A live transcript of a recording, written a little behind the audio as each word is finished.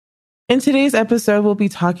In today's episode, we'll be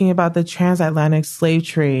talking about the transatlantic slave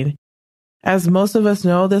trade. As most of us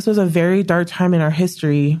know, this was a very dark time in our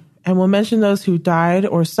history, and we'll mention those who died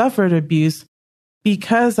or suffered abuse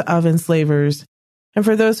because of enslavers. And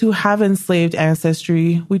for those who have enslaved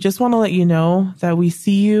ancestry, we just want to let you know that we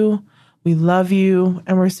see you, we love you,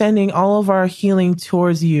 and we're sending all of our healing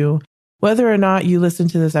towards you, whether or not you listen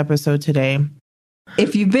to this episode today.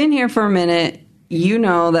 If you've been here for a minute, you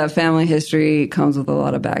know that family history comes with a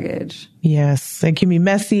lot of baggage. Yes, it can be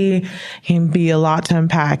messy, can be a lot to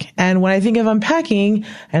unpack. And when I think of unpacking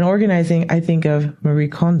and organizing, I think of Marie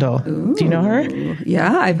Kondo. Ooh. Do you know her?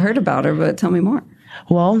 Yeah, I've heard about her, but tell me more.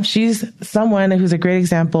 Well, she's someone who's a great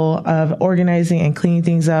example of organizing and cleaning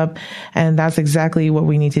things up. And that's exactly what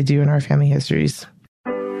we need to do in our family histories.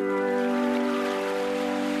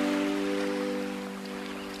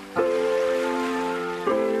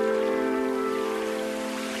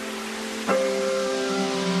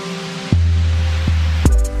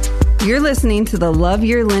 You're listening to the Love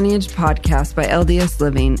Your Lineage podcast by LDS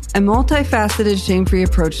Living, a multifaceted, shame-free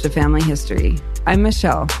approach to family history. I'm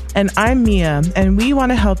Michelle. And I'm Mia, and we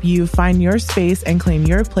want to help you find your space and claim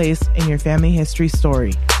your place in your family history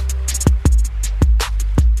story.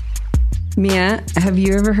 Mia, have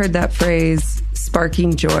you ever heard that phrase,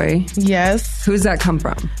 sparking joy? Yes. Who's that come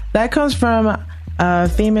from? That comes from a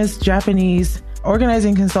famous Japanese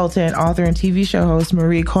organizing consultant, author, and TV show host,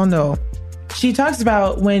 Marie Kondo. She talks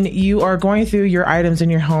about when you are going through your items in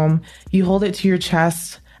your home, you hold it to your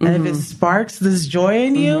chest, and if it sparks this joy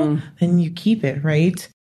in you, then you keep it, right?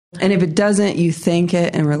 And if it doesn't, you thank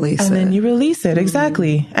it and release it. And then you release it,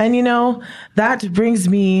 exactly. And you know, that brings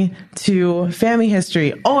me to family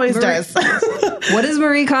history. Always does. What does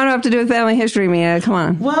Marie Kondo have to do with family history, Mia? Come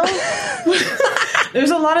on. Well,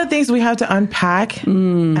 there's a lot of things we have to unpack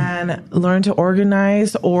and learn to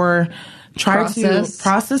organize or try to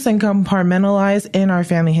process and compartmentalize in our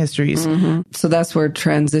family histories. So that's where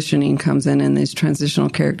transitioning comes in these transitional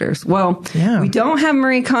characters. Well, we don't have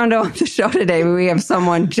Marie Kondo on the show today, but we have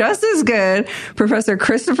someone just as good. Professor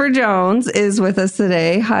Christopher Jones is with us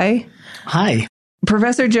today. Hi. Hi.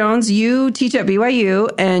 Professor Jones, you teach at BYU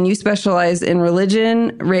and you specialize in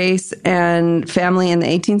religion, race, and family in the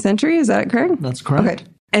 18th century. Is that correct? That's correct. Okay.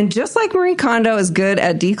 And just like Marie Kondo is good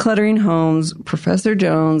at decluttering homes, Professor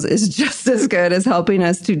Jones is just as good as helping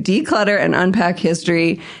us to declutter and unpack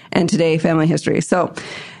history and today family history. So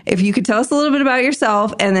if you could tell us a little bit about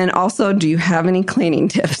yourself, and then also, do you have any cleaning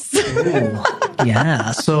tips?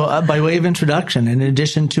 Yeah. So by way of introduction, in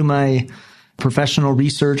addition to my professional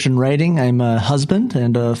research and writing, I'm a husband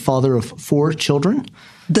and a father of 4 children.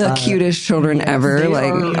 The cutest children ever.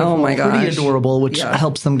 Like, oh my gosh. Pretty adorable, which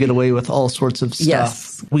helps them get away with all sorts of stuff.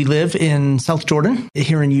 Yes. We live in South Jordan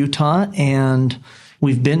here in Utah, and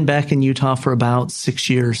we've been back in Utah for about 6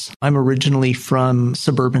 years. I'm originally from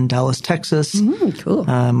suburban Dallas, Texas. Cool.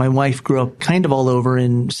 My wife grew up kind of all over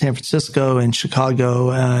in San Francisco and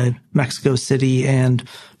Chicago, Mexico City, and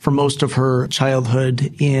for most of her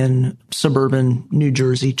childhood in suburban New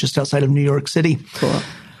Jersey, just outside of New York City. Cool.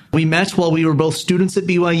 We met while we were both students at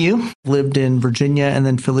BYU, lived in Virginia and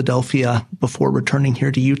then Philadelphia before returning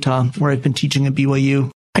here to Utah, where I've been teaching at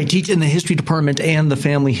BYU. I teach in the history department and the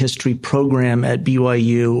family history program at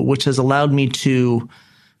BYU, which has allowed me to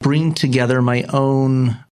bring together my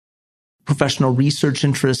own professional research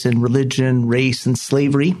interests in religion, race, and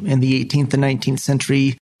slavery in the 18th and 19th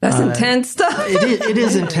century. That's intense stuff. It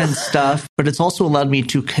is intense stuff, but it's also allowed me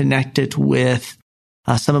to connect it with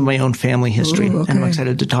some of my own family history. Ooh, okay. And I'm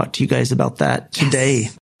excited to talk to you guys about that today.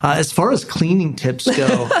 As far as cleaning tips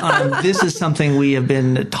go, this is something we have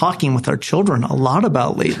been talking with our children a lot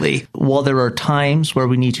about lately. While there are times where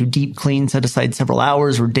we need to deep clean, set aside several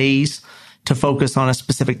hours or days to focus on a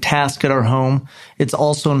specific task at our home, it's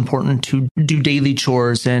also important to do daily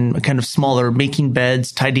chores and kind of smaller, making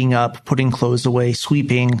beds, tidying up, putting clothes away,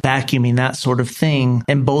 sweeping, vacuuming, that sort of thing.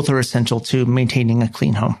 And both are essential to maintaining a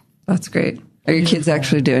clean home. That's great. Are your kids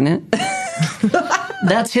actually doing it?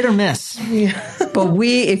 That's hit or miss. Yeah. But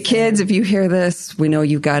kids, if you hear this, we know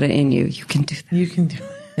you got it in you. You can do that. You can do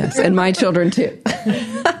it. Yes, and my children too.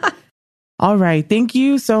 All right. Thank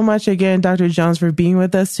you so much again, Dr. Jones, for being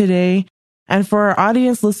with us today. And for our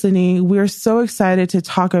audience listening, we're so excited to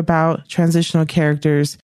talk about transitional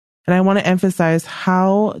characters. And I want to emphasize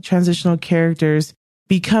how transitional characters,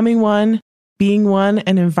 becoming one, being one,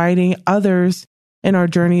 and inviting others in our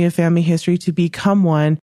journey of family history to become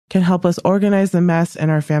one can help us organize the mess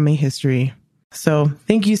in our family history. So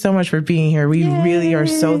thank you so much for being here. We really are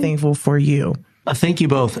so thankful for you. Thank you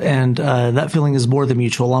both. And that feeling is more than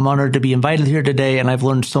mutual. I'm honored to be invited here today, and I've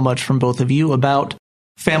learned so much from both of you about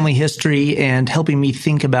family history and helping me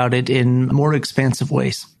think about it in more expansive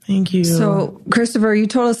ways. Thank you. So, Christopher, you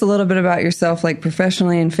told us a little bit about yourself, like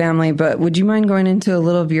professionally and family, but would you mind going into a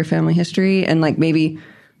little of your family history and like maybe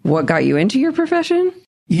what got you into your profession?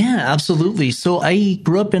 Yeah, absolutely. So I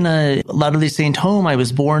grew up in a Latter-day Saint home. I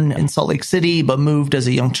was born in Salt Lake City, but moved as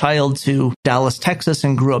a young child to Dallas, Texas,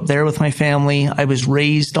 and grew up there with my family. I was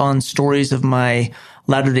raised on stories of my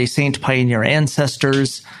Latter-day Saint pioneer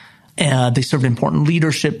ancestors. They served important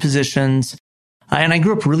leadership positions. And I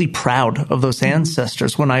grew up really proud of those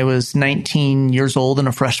ancestors. When I was 19 years old and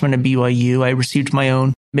a freshman at BYU, I received my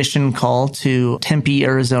own mission call to Tempe,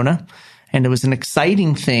 Arizona. And it was an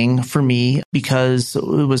exciting thing for me because it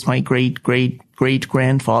was my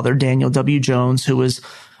great-great-great-grandfather, Daniel W. Jones, who was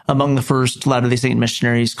among the first Latter-day Saint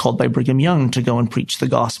missionaries called by Brigham Young to go and preach the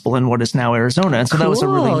gospel in what is now Arizona. And so that was a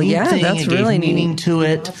really neat thing. That's it really gave meaning neat to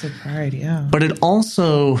it. Lots of pride, yeah. But it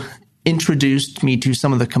also introduced me to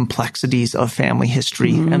some of the complexities of family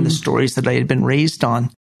history and the stories that I had been raised on.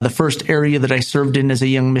 The first area that I served in as a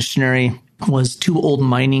young missionary was two old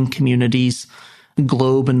mining communities,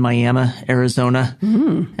 Globe and Miami, Arizona.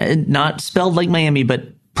 Not spelled like Miami,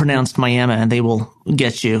 but pronounced Miami, and they will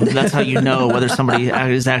get you. That's how you know whether somebody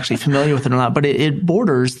is actually familiar with it or not. But it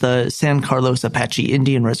borders the San Carlos Apache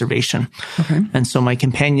Indian Reservation. Okay. And so my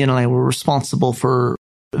companion and I were responsible for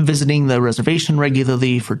visiting the reservation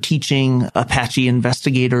regularly, for teaching Apache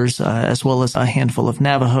investigators, as well as a handful of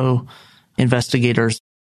Navajo investigators,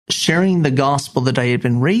 sharing the gospel that I had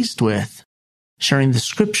been raised with, sharing the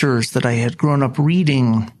scriptures that I had grown up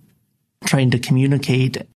reading, trying to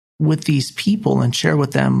communicate with these people and share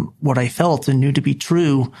with them what I felt and knew to be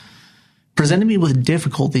true, presented me with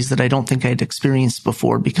difficulties that I don't think I had experienced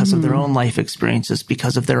before because of their own life experiences,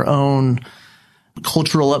 because of their own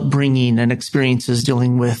cultural upbringing and experiences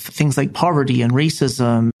dealing with things like poverty and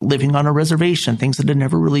racism, living on a reservation, things that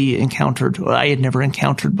I had never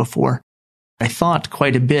encountered before. I thought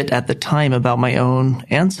quite a bit at the time about my own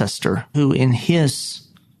ancestor, who in his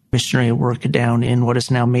missionary work down in what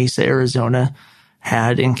is now Mesa, Arizona,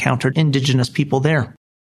 had encountered indigenous people there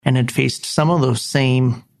and had faced some of those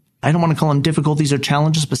same, I don't want to call them difficulties or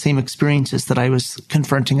challenges, but same experiences that I was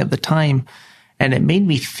confronting at the time. And it made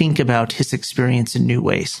me think about his experience in new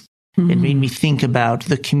ways. It made me think about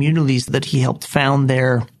the communities that he helped found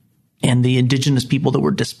there and the indigenous people that were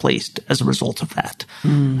displaced as a result of that.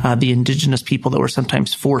 The indigenous people that were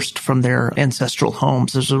sometimes forced from their ancestral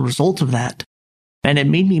homes as a result of that. And it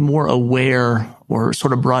made me more aware, or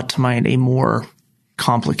sort of brought to mind, a more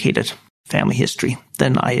complicated family history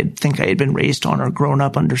than I had been raised on or grown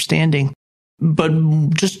up understanding. But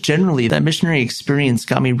just generally, that missionary experience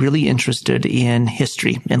got me really interested in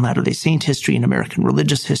history, in Latter-day Saint history, in American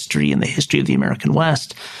religious history, in the history of the American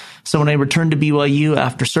West. So when I returned to BYU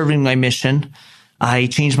after serving my mission, I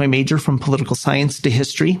changed my major from political science to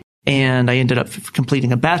history, and I ended up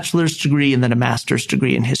completing a bachelor's degree and then a master's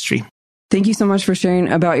degree in history. Thank you so much for sharing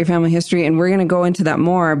about your family history. And we're going to go into that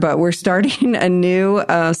more, but we're starting a new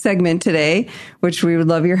segment today, which we would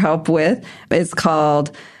love your help with. It's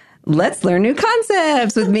called Let's Learn New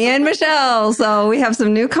Concepts with me and Michelle. So we have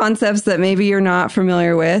some new concepts that maybe you're not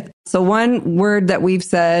familiar with. So one word that we've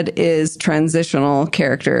said is transitional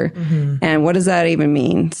character. And what does that even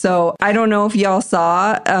mean? So I don't know if y'all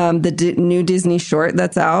saw the new Disney short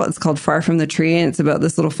that's out. It's called Far From the Tree, and it's about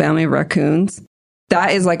this little family of raccoons.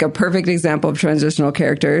 That is like a perfect example of transitional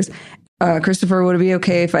characters. Christopher, would it be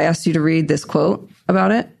okay if I asked you to read this quote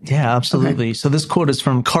about it? Yeah, absolutely. Okay. So this quote is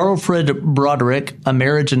from Carlfred Broderick, a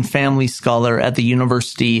marriage and family scholar at the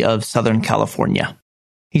University of Southern California.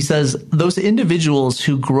 He says, "Those individuals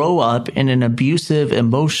who grow up in an abusive,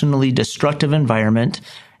 emotionally destructive environment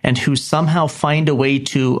and who somehow find a way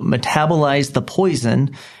to metabolize the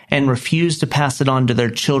poison and refuse to pass it on to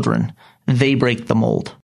their children, they break the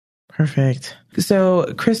mold." Perfect.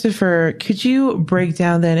 So, Christopher, could you break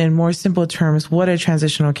down then in more simple terms what a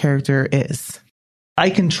transitional character is? I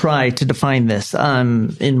can try to define this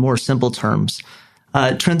in more simple terms.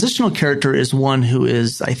 Transitional character is one who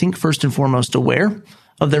is, I think, first and foremost aware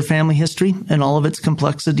of their family history and all of its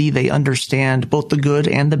complexity. They understand both the good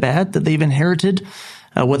and the bad that they've inherited,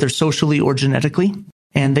 whether socially or genetically,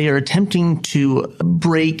 and they are attempting to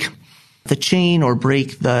break the chain or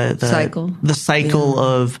break the cycle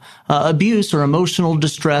of abuse or emotional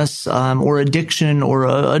distress or addiction or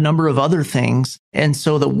a number of other things. And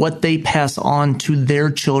so that what they pass on to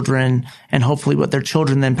their children and hopefully what their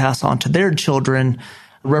children then pass on to their children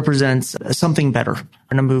represents something better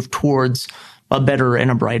and a move towards a better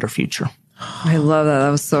and a brighter future. I love that. That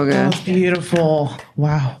was so good. That's beautiful.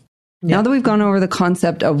 Wow. Now that we've gone over the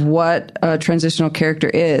concept of what a transitional character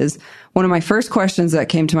is, one of my first questions that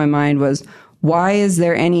came to my mind was, why is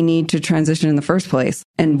there any need to transition in the first place?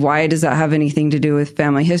 And why does that have anything to do with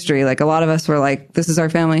family history? Like, a lot of us were like, this is our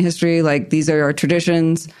family history. Like, these are our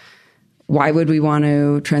traditions. Why would we want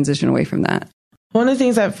to transition away from that? One of the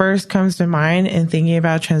things that first comes to mind in thinking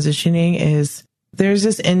about transitioning is there's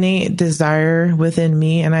this innate desire within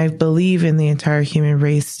me, and I believe in the entire human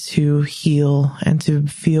race, to heal and to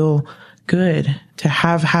feel good, to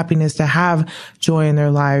have happiness, to have joy in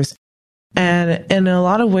their lives. And in a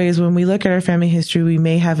lot of ways, when we look at our family history, we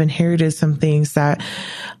may have inherited some things that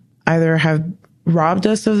either have robbed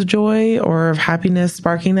us of joy or of happiness,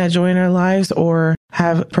 sparking that joy in our lives, or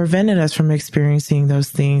have prevented us from experiencing those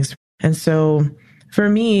things. And so for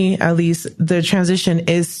me, at least, the transition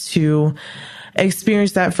is to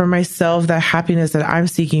experience that for myself, that happiness that I'm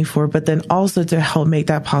seeking for, but then also to help make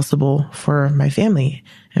that possible for my family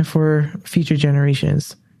and for future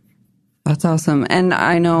generations. That's awesome. And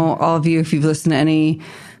I know all of you, if you've listened to any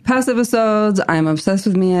past episodes, I'm obsessed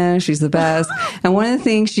with Mia. She's the best. And one of the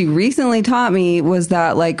things she recently taught me was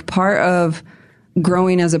that, like, part of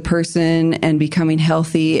growing as a person and becoming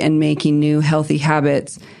healthy and making new healthy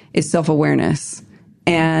habits is self-awareness.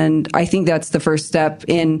 And I think that's the first step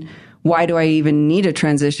in why do I even need a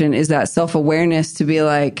transition, is that self-awareness to be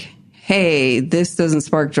like, hey, this doesn't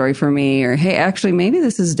spark joy for me, or hey, actually, maybe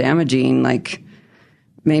this is damaging. Like,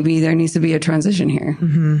 maybe there needs to be a transition here.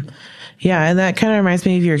 Mm-hmm. Yeah. And that kind of reminds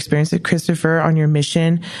me of your experience with Christopher on your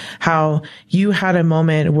mission, how you had a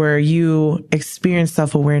moment where you experienced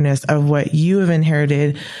self-awareness of what you have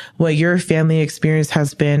inherited, what your family experience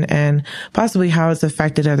has been, and possibly how it's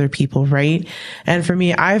affected other people, right? And for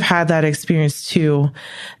me, I've had that experience too.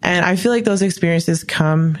 And I feel like those experiences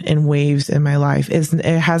come in waves in my life. It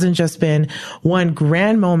hasn't just been one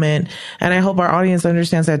grand moment. And I hope our audience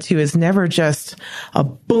understands that too. It's never just a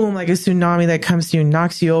boom, like a tsunami that comes to you,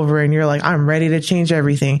 knocks you over, and you're like, I'm ready to change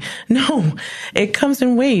everything. No, it comes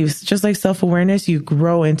in waves. Just like self-awareness, you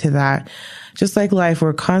grow into that. Just like life,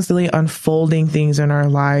 we're constantly unfolding things in our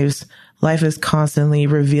lives. Life is constantly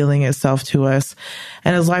revealing itself to us.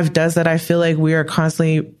 And as life does that, I feel like we are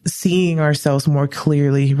constantly seeing ourselves more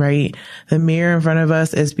clearly, right? The mirror in front of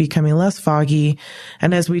us is becoming less foggy.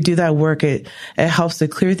 And as we do that work, it helps to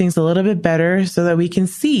clear things a little bit better so that we can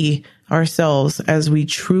see ourselves as we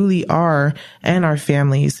truly are and our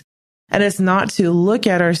families. And it's not to look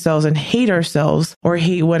at ourselves and hate ourselves or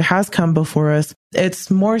hate what has come before us.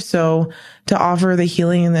 It's more so to offer the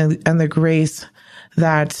healing and the grace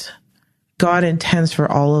that God intends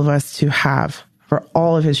for all of us to have, for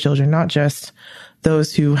all of his children, not just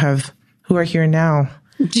those who are here now.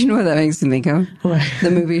 Do you know what that makes me think of? What?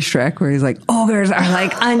 The movie Shrek, where he's like, ogres are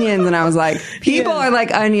like onions. And I was like, people are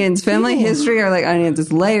like onions. Family history are like onions.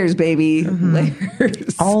 It's layers, baby. Mm-hmm.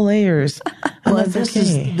 Layers. All layers. Well, this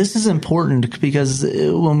is important because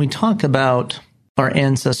when we talk about our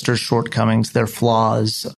ancestors' shortcomings, their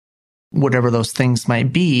flaws, whatever those things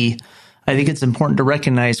might be, I think it's important to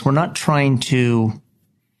recognize we're not trying to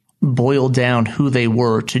boil down who they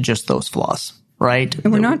were to just those flaws. Right?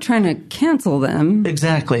 And we're not trying to cancel them.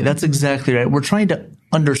 Exactly. That's exactly right. We're trying to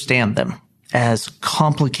understand them as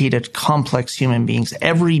complicated, complex human beings,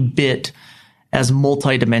 every bit as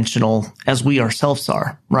multidimensional as we ourselves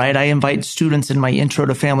are, right? I invite students in my intro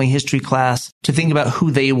to family history class to think about who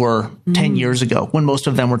they were 10 years ago, when most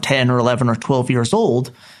of them were 10 or 11 or 12 years old,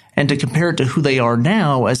 and to compare it to who they are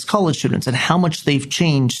now as college students and how much they've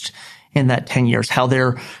changed in that 10 years, how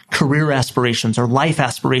their career aspirations or life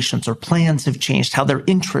aspirations or plans have changed, how their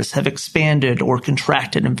interests have expanded or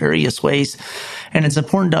contracted in various ways. And it's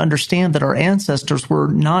important to understand that our ancestors were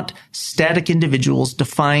not static individuals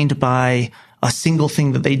defined by a single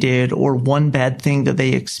thing that they did or one bad thing that they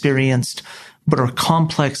experienced, but are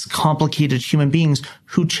complex, complicated human beings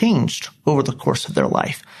who changed over the course of their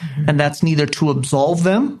life. Mm-hmm. And that's neither to absolve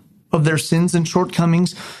them of their sins and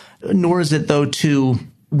shortcomings, nor is it, though, to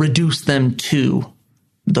reduce them to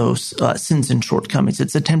those sins and shortcomings.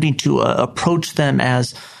 It's attempting to approach them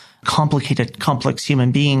as complicated, complex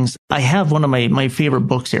human beings. I have one of my favorite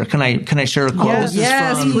books here. Can I share a quote?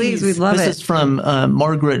 Yes, please. We'd love it. This is from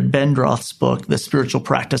Margaret Bendroth's book, The Spiritual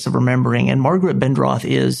Practice of Remembering. And Margaret Bendroth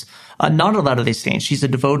is not a Latter-day Saint. She's a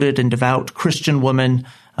devoted and devout Christian woman.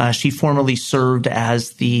 She formerly served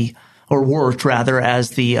as worked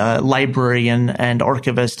as the librarian and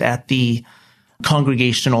archivist at the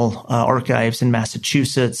Congregational Archives in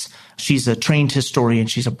Massachusetts. She's a trained historian.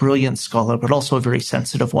 She's a brilliant scholar, but also a very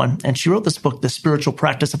sensitive one. And she wrote this book, The Spiritual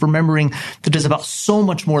Practice of Remembering, that is about so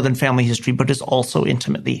much more than family history, but is also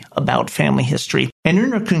intimately about family history. And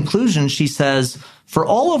in her conclusion, she says, for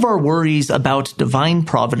all of our worries about divine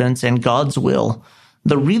providence and God's will,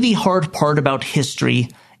 The really hard part about history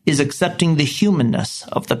is accepting the humanness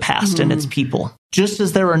of the past and its people. Just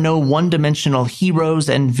as there are no one-dimensional heroes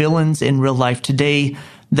and villains in real life today,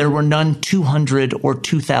 there were none 200 or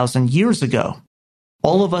 2,000 years ago.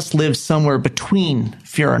 All of us live somewhere between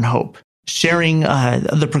fear and hope, sharing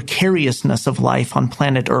the precariousness of life on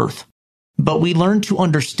planet Earth. But we learn to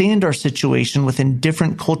understand our situation within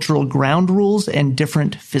different cultural ground rules and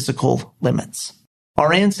different physical limits.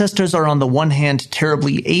 Our ancestors are on the one hand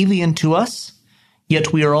terribly alien to us,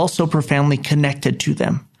 yet we are also profoundly connected to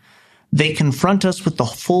them. They confront us with the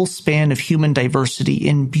full span of human diversity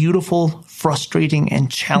in beautiful, frustrating, and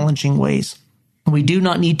challenging ways. We do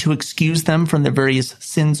not need to excuse them from their various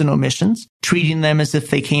sins and omissions, treating them as if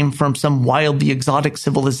they came from some wildly exotic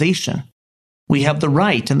civilization. We have the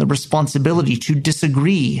right and the responsibility to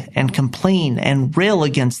disagree and complain and rail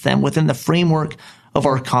against them within the framework of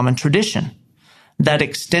our common tradition. That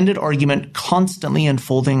extended argument constantly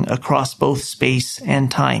unfolding across both space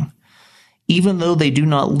and time. Even though they do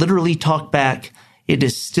not literally talk back, it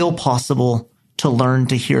is still possible to learn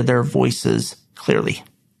to hear their voices clearly.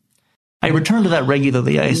 I return to that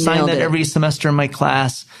regularly. I assign that every semester in my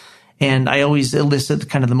class, and I always elicit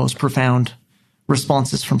kind of the most profound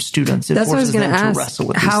responses from students. That's what I was going to ask.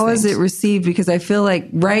 How is it received? Because I feel like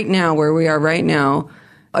right now, where we are right now,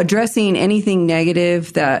 addressing anything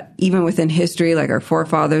negative that even within history, like our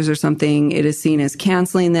forefathers or something, it is seen as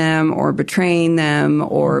canceling them or betraying them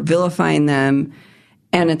or vilifying them.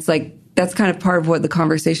 And it's like, that's kind of part of what the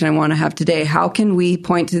conversation I want to have today. How can we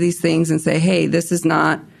point to these things and say, hey, this is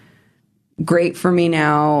not great for me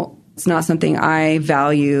now. It's not something I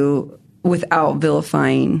value, without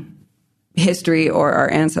vilifying history or our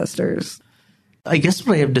ancestors? I guess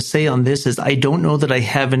what I have to say on this is I don't know that I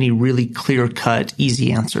have any really clear-cut,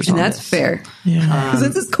 easy answers on this. And that's fair. Because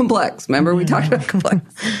this is complex. Remember, we talked about complex.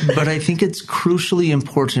 But I think it's crucially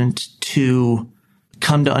important to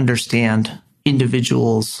come to understand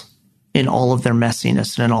individuals in all of their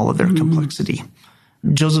messiness and in all of their complexity.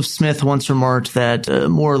 Joseph Smith once remarked that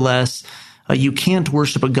more or less, you can't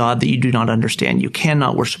worship a God that you do not understand. You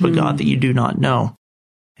cannot worship a God that you do not know.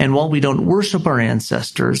 And while we don't worship our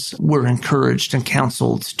ancestors, we're encouraged and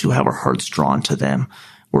counseled to have our hearts drawn to them.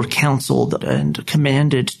 We're counseled and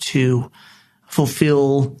commanded to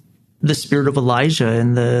fulfill the spirit of Elijah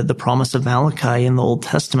and the promise of Malachi in the Old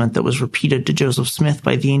Testament that was repeated to Joseph Smith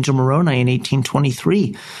by the angel Moroni in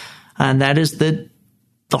 1823. And that is that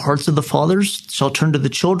the hearts of the fathers shall turn to the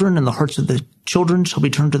children, and the hearts of the children shall be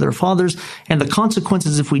turned to their fathers. And the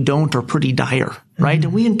consequences, if we don't, are pretty dire, right?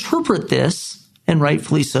 And we interpret this, and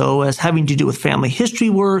rightfully so, as having to do with family history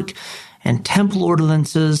work and temple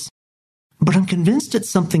ordinances. But I'm convinced it's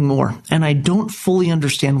something more, and I don't fully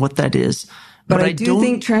understand what that is. But I do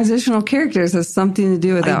think transitional characters has something to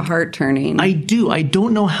do with that heart turning. I do. I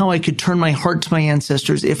don't know how I could turn my heart to my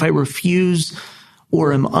ancestors if I refuse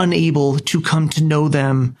or am unable to come to know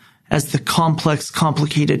them as the complex,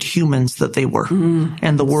 complicated humans that they were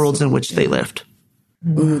and the worlds in which they lived.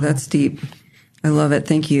 Ooh, that's deep. I love it.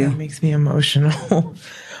 Thank you. That makes me emotional.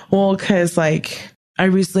 Well, because I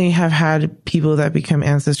recently have had people that become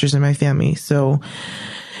ancestors in my family. So,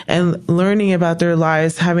 and learning about their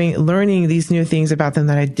lives, learning these new things about them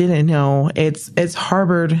that I didn't know, it's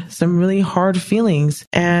harbored some really hard feelings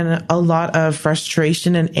and a lot of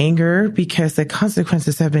frustration and anger because the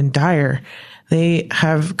consequences have been dire. They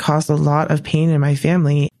have caused a lot of pain in my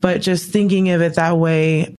family. But just thinking of it that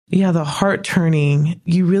way, the heart turning,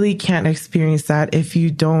 you really can't experience that if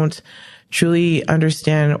you don't truly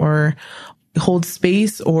understand or hold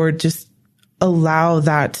space or just allow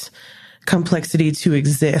that complexity to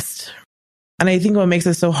exist. And I think what makes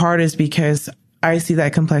it so hard is because I see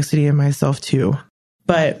that complexity in myself too.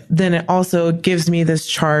 But then it also gives me this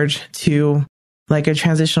charge to, like a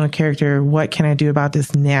transitional character, what can I do about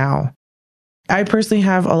this now? I personally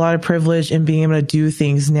have a lot of privilege in being able to do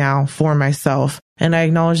things now for myself. And I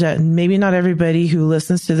acknowledge that maybe not everybody who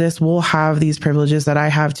listens to this will have these privileges that I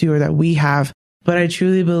have too, or that we have. But I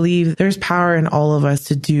truly believe there's power in all of us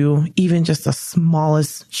to do even just the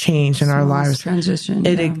smallest change in our lives. Transition.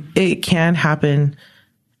 It can happen.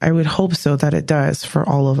 I would hope so that it does for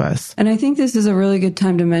all of us. And I think this is a really good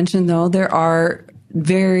time to mention, though, there are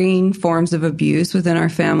varying forms of abuse within our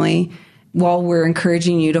family. While we're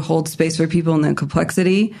encouraging you to hold space for people in the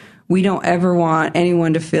complexity, we don't ever want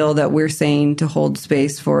anyone to feel that we're saying to hold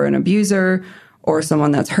space for an abuser or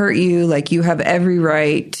someone that's hurt you. Like, you have every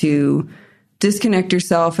right to disconnect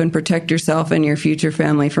yourself and protect yourself and your future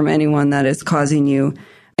family from anyone that is causing you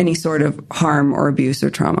any sort of harm or abuse or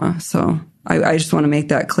trauma. So I just want to make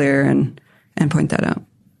that clear and point that out.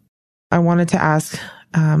 I wanted to ask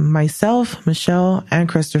myself, Michelle, and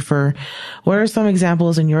Christopher, what are some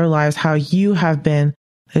examples in your lives how you have been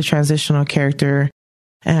the transitional character,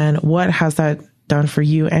 and what has that done for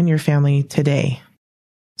you and your family today?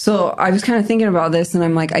 So I was kind of thinking about this, and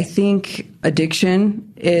I'm like, I think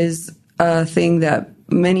addiction is a thing that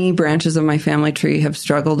many branches of my family tree have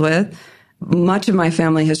struggled with. Much of my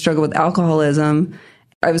family has struggled with alcoholism.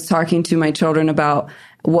 I was talking to my children about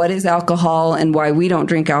what is alcohol and why we don't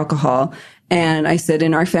drink alcohol. And I said,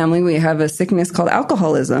 in our family, we have a sickness called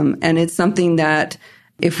alcoholism. And it's something that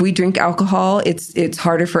if we drink alcohol, it's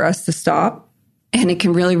harder for us to stop, and it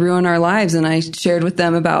can really ruin our lives. And I shared with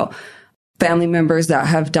them about family members that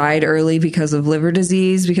have died early because of liver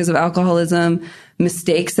disease, because of alcoholism,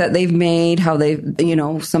 mistakes that they've made, how they,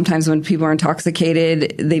 sometimes when people are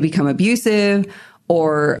intoxicated, they become abusive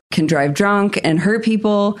or can drive drunk and hurt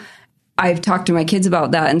people. I've talked to my kids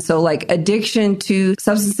about that. And so like addiction to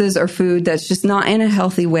substances or food that's just not in a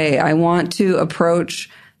healthy way. I want to approach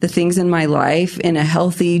the things in my life in a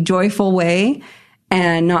healthy, joyful way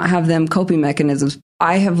and not have them coping mechanisms.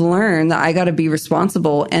 I have learned that I got to be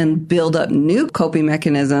responsible and build up new coping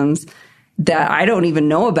mechanisms that I don't even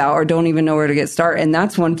know about or don't even know where to get started. And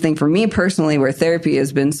that's one thing for me personally where therapy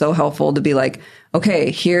has been so helpful to be like, okay,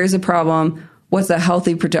 here's a problem. What's a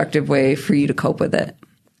healthy, productive way for you to cope with it?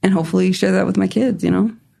 And hopefully share that with my kids,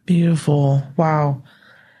 Beautiful. Wow.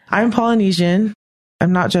 I'm Polynesian.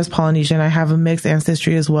 I'm not just Polynesian. I have a mixed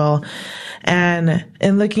ancestry as well. And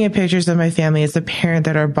in looking at pictures of my family, it's apparent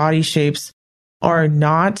that our body shapes are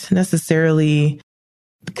not necessarily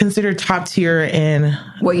considered top tier in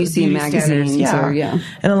what you see in magazines. And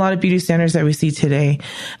a lot of beauty standards that we see today.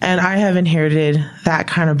 And I have inherited that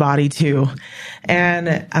kind of body too.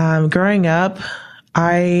 And growing up,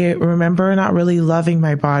 I remember not really loving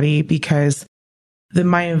my body because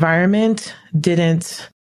my environment didn't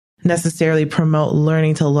necessarily promote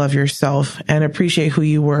learning to love yourself and appreciate who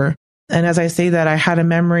you were. And as I say that, I had a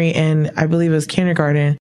memory in, I believe it was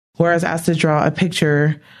kindergarten, where I was asked to draw a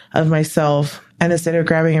picture of myself. And instead of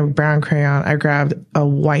grabbing a brown crayon, I grabbed a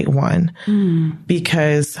white one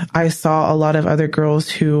because I saw a lot of other girls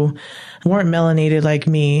who weren't melanated like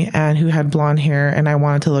me and who had blonde hair, and I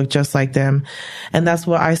wanted to look just like them. And that's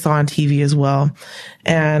what I saw on TV as well.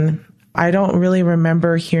 And I don't really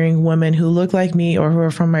remember hearing women who look like me or who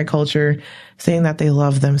are from my culture saying that they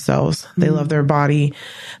love themselves, they love their body,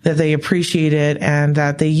 that they appreciate it, and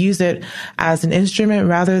that they use it as an instrument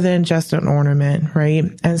rather than just an ornament, right?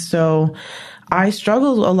 And so I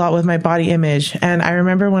struggled a lot with my body image. And I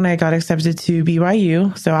remember when I got accepted to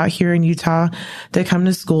BYU, so out here in Utah, to come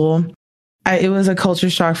to school, it was a culture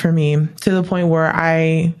shock for me to the point where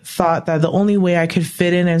I thought that the only way I could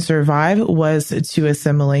fit in and survive was to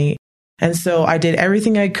assimilate. And so I did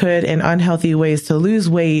everything I could in unhealthy ways to lose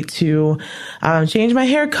weight, to change my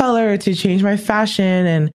hair color, to change my fashion,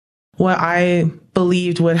 and what I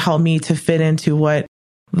believed would help me to fit into what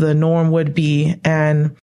the norm would be.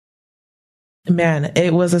 And man,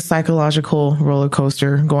 it was a psychological roller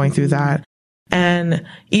coaster going through that. And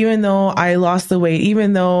even though I lost the weight,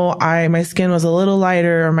 even though my skin was a little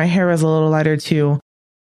lighter or my hair was a little lighter too,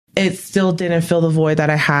 it still didn't fill the void that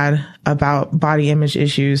I had about body image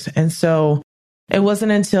issues. And so it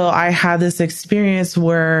wasn't until I had this experience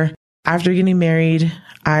where after getting married,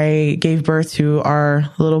 I gave birth to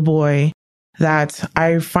our little boy that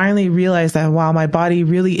I finally realized that, wow, my body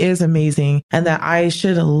really is amazing and that I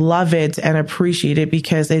should love it and appreciate it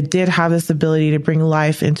because it did have this ability to bring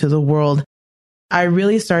life into the world. I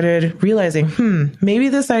really started realizing, maybe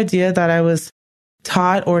this idea that I was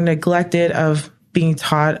taught or neglected of being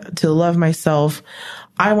taught to love myself,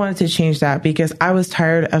 I wanted to change that because I was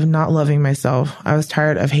tired of not loving myself. I was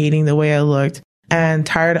tired of hating the way I looked and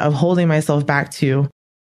tired of holding myself back too.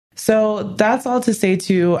 So that's all to say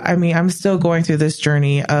too. I mean, I'm still going through this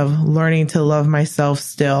journey of learning to love myself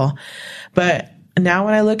still. But now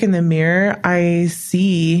when I look in the mirror, I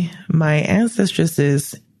see my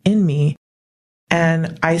ancestresses in me.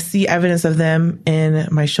 And I see evidence of them in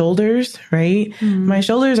my shoulders, right? My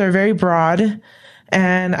shoulders are very broad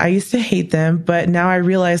and I used to hate them, but now I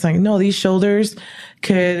realize like, no, these shoulders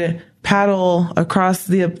could paddle across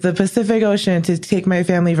the Pacific Ocean to take my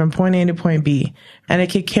family from point A to point B. And it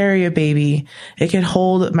could carry a baby. It could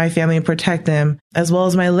hold my family and protect them, as well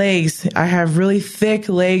as my legs. I have really thick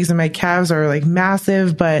legs and my calves are like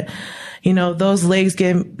massive, but those legs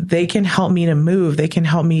they can help me to move. They can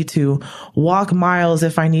help me to walk miles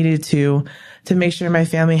if I needed to make sure my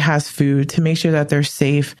family has food, to make sure that they're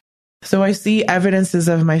safe. So I see evidences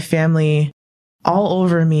of my family all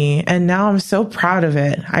over me. And now I'm so proud of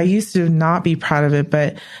it. I used to not be proud of it,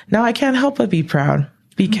 but now I can't help but be proud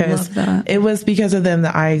because it was because of them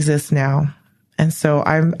that I exist now. And so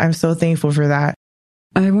I'm so thankful for that.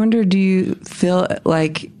 I wonder, do you feel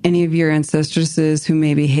like any of your ancestresses who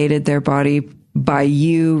maybe hated their body by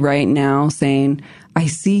you right now saying, I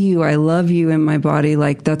see you, I love you in my body,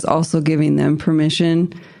 like that's also giving them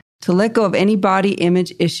permission to let go of any body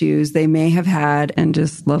image issues they may have had and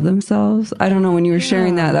just love themselves? I don't know. When you were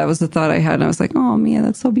sharing that was the thought I had. And I was like, oh, Mia,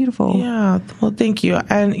 that's so beautiful. Yeah. Well, thank you.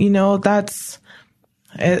 And, that's,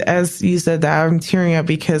 as you said that, I'm tearing up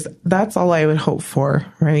because that's all I would hope for,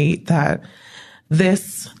 right? That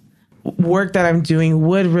this work that I'm doing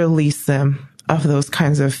would release them of those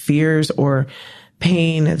kinds of fears or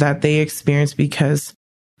pain that they experience because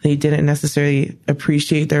they didn't necessarily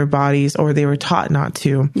appreciate their bodies or they were taught not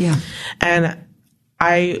to. Yeah. And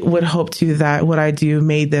I would hope too that what I do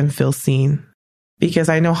made them feel seen, because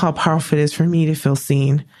I know how powerful it is for me to feel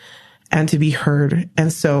seen and to be heard.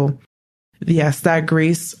 And so, yes, that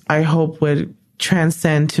grace I hope would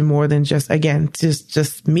transcend to more than just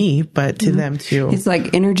me, but to them too. It's like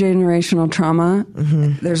intergenerational trauma.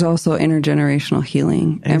 There's also intergenerational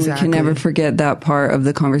healing. And we can never forget that part of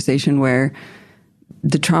the conversation where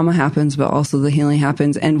the trauma happens, but also the healing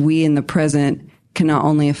happens. And we in the present can not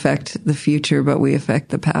only affect the future, but we affect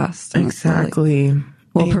the past. And exactly.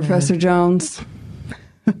 Well, Amen. Professor Jones,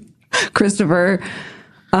 Christopher,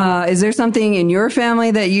 is there something in your family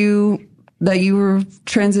that you were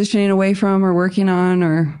transitioning away from or working on,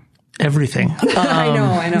 or? Everything. I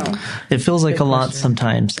know. It feels like a lot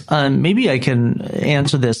sometimes. Maybe I can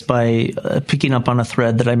answer this by picking up on a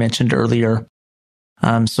thread that I mentioned earlier.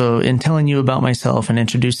 So in telling you about myself and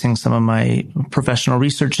introducing some of my professional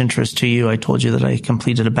research interests to you, I told you that I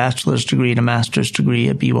completed a bachelor's degree and a master's degree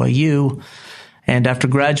at BYU. And after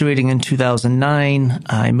graduating in 2009,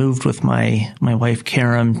 I moved with my wife,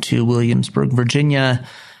 Karen, to Williamsburg, Virginia.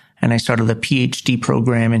 And I started a PhD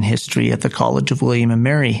program in history at the College of William and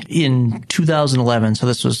Mary in 2011. So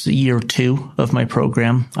this was year 2 of my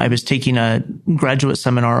program. I was taking a graduate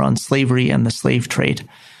seminar on slavery and the slave trade.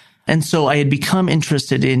 And so I had become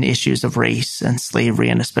interested in issues of race and slavery,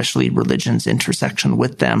 and especially religion's intersection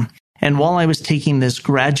with them. And while I was taking this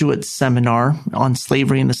graduate seminar on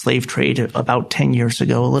slavery and the slave trade about 10 years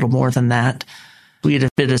ago, a little more than that, we had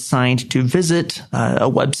been assigned to visit a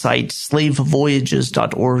website,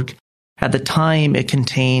 slavevoyages.org. At the time, it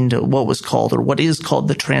contained what is called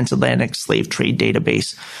the Transatlantic Slave Trade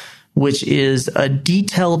Database, which is a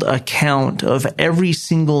detailed account of every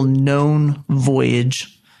single known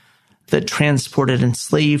voyage that transported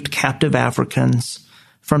enslaved captive Africans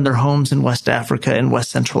from their homes in West Africa and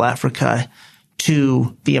West Central Africa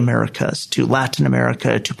to the Americas, to Latin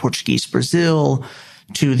America, to Portuguese Brazil,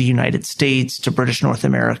 to the United States, to British North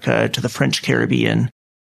America, to the French Caribbean.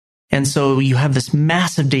 And so you have this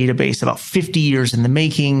massive database, about 50 years in the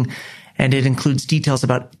making, and it includes details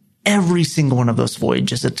about every single one of those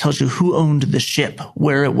voyages. It tells you who owned the ship,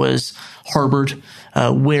 where it was harbored,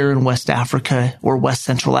 where in West Africa or West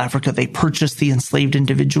Central Africa they purchased the enslaved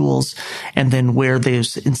individuals, and then where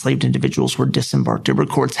those enslaved individuals were disembarked. It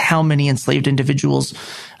records how many enslaved individuals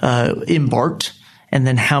embarked and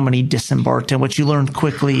then how many disembarked. And what you learned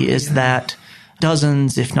quickly is that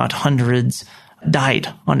dozens, if not hundreds, died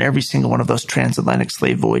on every single one of those transatlantic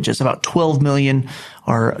slave voyages. About 12 million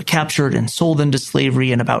are captured and sold into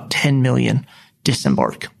slavery, and about 10 million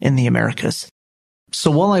disembark in the Americas. So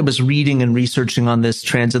while I was reading and researching on this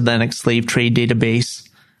transatlantic slave trade database,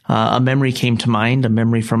 a memory came to mind, a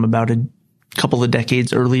memory from about a couple of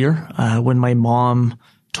decades earlier, when my mom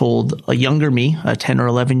told a younger me, a 10 or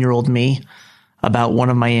 11-year-old me, about one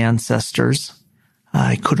of my ancestors.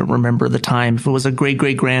 I couldn't remember the time, if it was a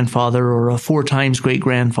great-great-grandfather or a 4 times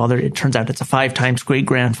great-grandfather. It turns out it's a 5 times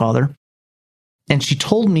great-grandfather. And she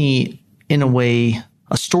told me, in a way,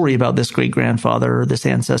 a story about this great-grandfather or this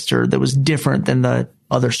ancestor that was different than the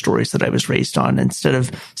other stories that I was raised on. Instead of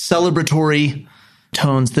celebratory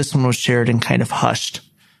tones, this one was shared in kind of hushed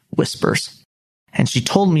whispers. And she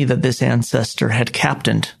told me that this ancestor had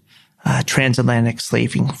captained transatlantic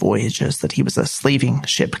slaving voyages, that he was a slaving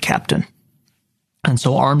ship captain. And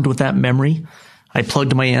so armed with that memory, I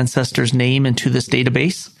plugged my ancestor's name into this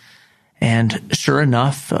database. And sure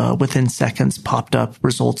enough, within seconds popped up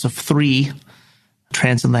results of 3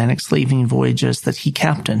 transatlantic slaving voyages that he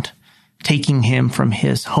captained, taking him from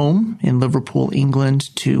his home in Liverpool,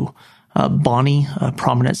 England, to Bonny, a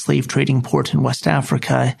prominent slave trading port in West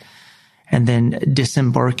Africa, and then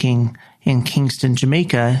disembarking in Kingston,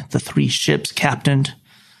 Jamaica. The 3 ships captained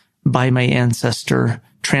by my ancestor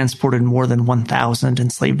transported more than 1,000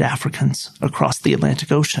 enslaved Africans across the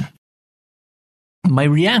Atlantic Ocean. My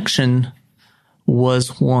reaction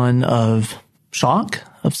was one of shock,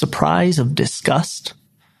 of surprise, of disgust,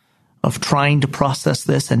 of trying to process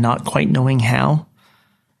this and not quite knowing how.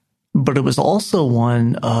 But it was also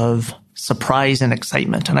one of surprise and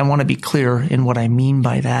excitement. And I want to be clear in what I mean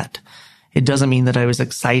by that. It doesn't mean that I was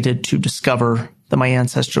excited to discover that my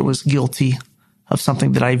ancestor was guilty of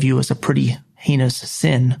something that I view as a pretty heinous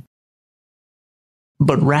sin,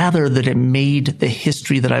 but rather that it made the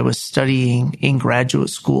history that I was studying in graduate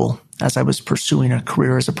school as I was pursuing a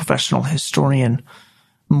career as a professional historian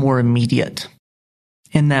more immediate.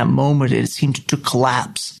 In that moment, it seemed to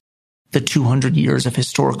collapse the 200 years of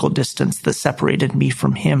historical distance that separated me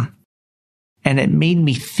from him. And it made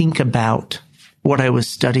me think about what I was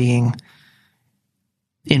studying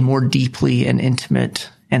in more deeply and intimate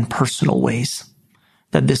and personal ways.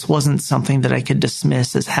 That this wasn't something that I could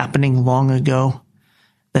dismiss as happening long ago,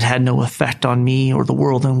 that had no effect on me or the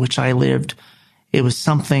world in which I lived. It was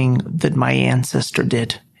something that my ancestor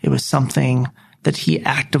did. It was something that he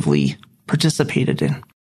actively participated in.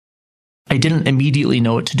 I didn't immediately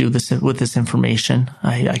know what to do with this information.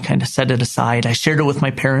 I kind of set it aside. I shared it with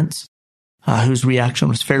my parents, whose reaction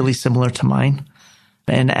was fairly similar to mine.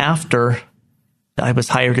 And after I was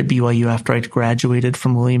hired at BYU, after I'd graduated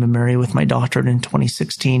from William & Mary with my doctorate in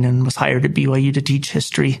 2016 and was hired at BYU to teach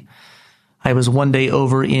history, I was one day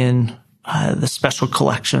over in the special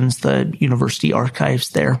collections, the university archives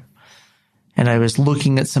there, and I was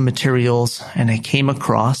looking at some materials, and I came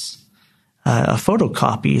across a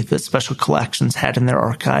photocopy that Special Collections had in their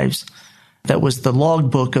archives that was the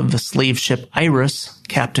logbook of the slave ship Iris,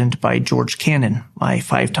 captained by George Cannon, my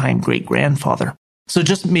 5-time great-grandfather. So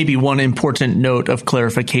just maybe one important note of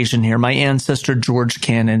clarification here. My ancestor, George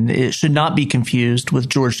Cannon, it should not be confused with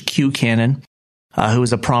George Q. Cannon, who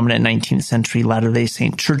was a prominent 19th century Latter-day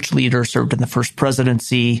Saint church leader, served in the First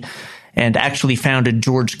Presidency, and actually founded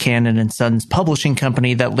George Cannon and Sons Publishing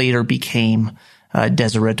Company that later became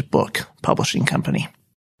Deseret Book Publishing Company.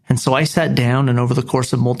 And so I sat down, and over the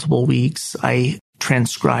course of multiple weeks, I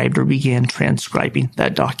transcribed or began transcribing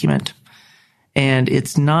that document. And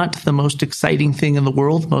it's not the most exciting thing in the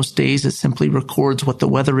world. Most days it simply records what the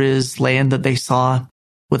weather is, land that they saw,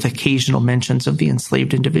 with occasional mentions of the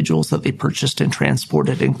enslaved individuals that they purchased and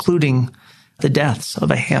transported, including the deaths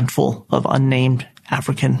of a handful of unnamed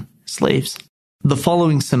African slaves. The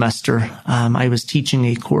following semester, I was teaching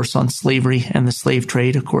a course on slavery and the slave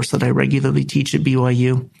trade, a course that I regularly teach at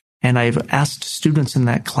BYU. And I've asked students in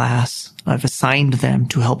that class, I've assigned them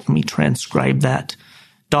to help me transcribe that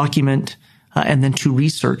document and then to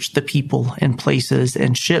research the people and places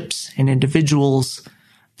and ships and individuals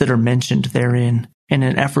that are mentioned therein in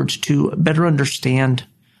an effort to better understand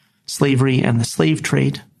slavery and the slave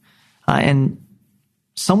trade. And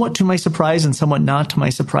somewhat to my surprise and somewhat not to my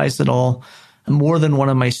surprise at all, more than one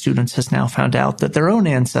of my students has now found out that their own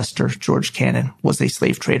ancestor, George Cannon, was a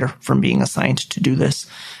slave trader from being assigned to do this.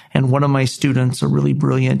 And one of my students, a really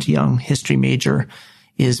brilliant young history major,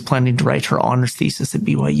 is planning to write her honors thesis at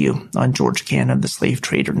BYU on George Cannon, the slave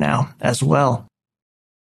trader now as well.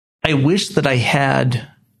 I wish that I had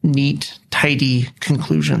neat, tidy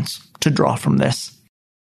conclusions to draw from this.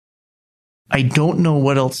 I don't know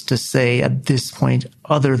what else to say at this point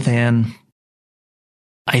other than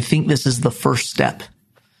I think this is the first step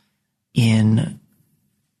in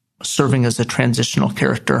serving as a transitional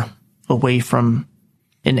character away from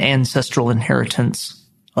an ancestral inheritance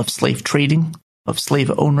of slave trading, of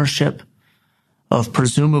slave ownership, of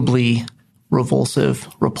presumably repulsive,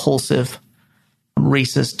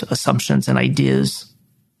 racist assumptions and ideas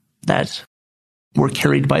that were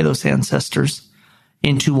carried by those ancestors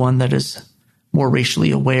into one that is more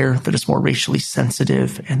racially aware, that is more racially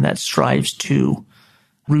sensitive, and that strives to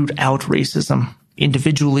root out racism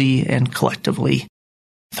individually and collectively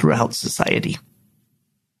throughout society.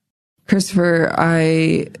 Christopher,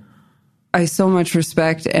 I so much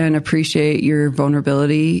respect and appreciate your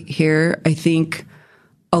vulnerability here. I think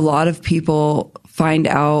a lot of people find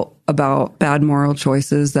out about bad moral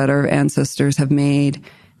choices that our ancestors have made,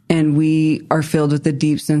 and we are filled with a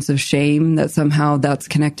deep sense of shame that somehow that's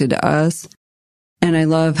connected to us. And I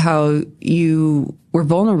love how you were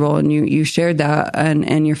vulnerable and you shared that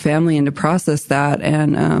and your family and to process that.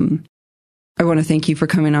 And I want to thank you for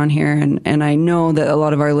coming on here. And I know that a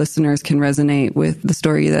lot of our listeners can resonate with the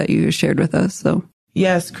story that you shared with us. So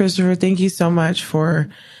yes, Christopher, thank you so much for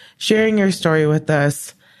sharing your story with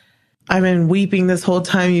us. I've been weeping this whole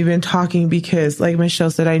time you've been talking because, like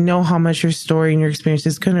Michelle said, I know how much your story and your experience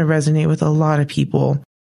is going to resonate with a lot of people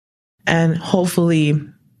and hopefully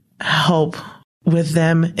help with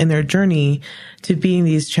them in their journey to being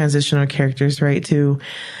these transitional characters, right? To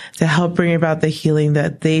help bring about the healing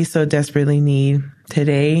that they so desperately need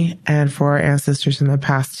today and for our ancestors in the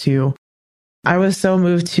past too. I was so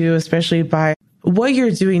moved too, especially by what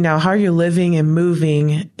you're doing now, how you're living and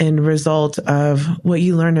moving in result of what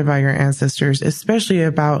you learned about your ancestors, especially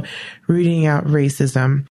about rooting out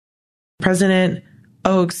racism. President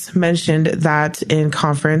Oaks mentioned that in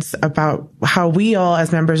conference about how we all,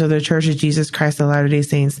 as members of the Church of Jesus Christ of Latter-day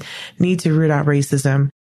Saints, need to root out racism.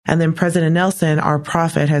 And then President Nelson, our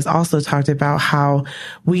prophet, has also talked about how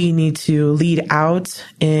we need to lead out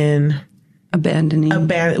in abandoning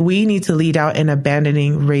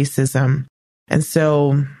racism. And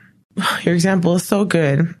so your example is so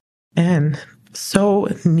good and so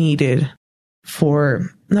needed for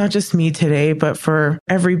not just me today, but for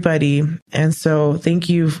everybody. And so thank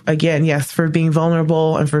you again, yes, for being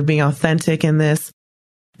vulnerable and for being authentic in this.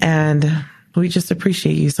 And we just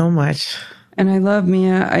appreciate you so much. And I love,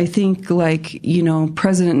 Mia, I think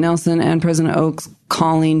President Nelson and President Oaks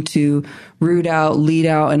calling to root out, lead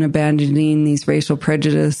out, and abandoning these racial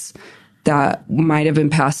prejudice that might have been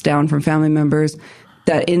passed down from family members,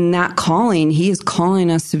 that in that calling, he is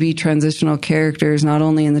calling us to be transitional characters, not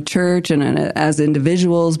only in the church and as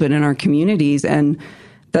individuals, but in our communities. And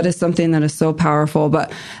that is something that is so powerful.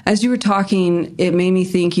 But as you were talking, it made me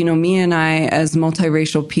think, Mia and I, as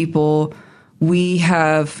multiracial people, we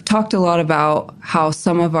have talked a lot about how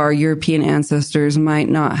some of our European ancestors might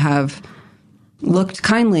not have looked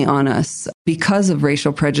kindly on us because of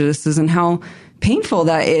racial prejudices, and how painful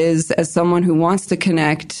that is as someone who wants to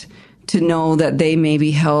connect, to know that they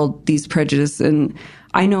maybe held these prejudices. And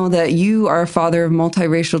I know that you are a father of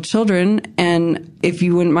multiracial children, and if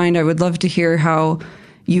you wouldn't mind, I would love to hear how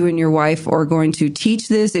you and your wife are going to teach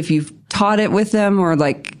this, if you've taught it with them, or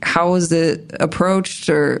how is it approached,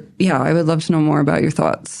 or I would love to know more about your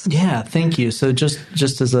thoughts. Yeah, thank you. So just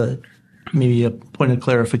as maybe a point of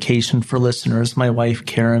clarification for listeners, my wife,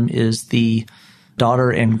 Karen, is the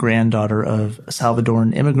daughter and granddaughter of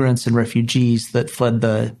Salvadoran immigrants and refugees that fled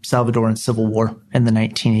the Salvadoran Civil War in the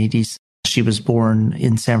 1980s. She was born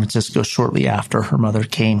in San Francisco shortly after her mother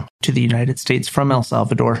came to the United States from El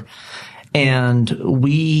Salvador. And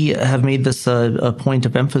we have made this a point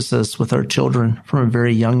of emphasis with our children from a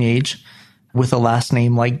very young age. With a last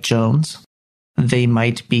name like Jones, they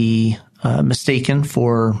might be mistaken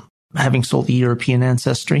for having solely European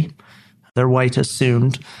ancestry. They're white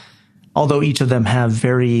assumed, although each of them have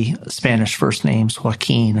very Spanish first names,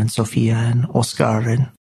 Joaquin and Sofia and Oscar and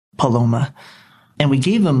Paloma. And we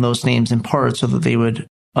gave them those names in part so that they would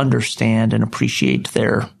understand and appreciate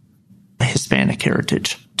their Hispanic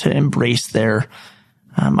heritage, to embrace their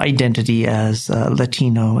identity as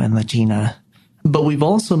Latino and Latina. But we've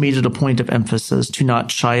also made it a point of emphasis to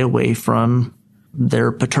not shy away from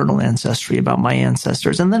their paternal ancestry, about my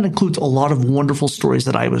ancestors. And that includes a lot of wonderful stories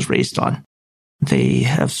that I was raised on. They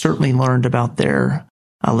have certainly learned about their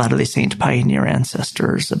Latter-day Saint pioneer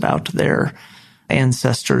ancestors, about their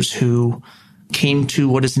ancestors who came to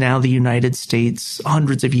what is now the United States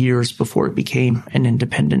hundreds of years before it became an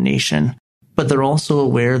independent nation. But they're also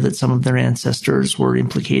aware that some of their ancestors were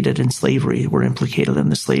implicated in slavery, were implicated in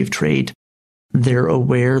the slave trade. They're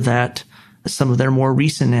aware that some of their more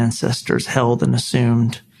recent ancestors held and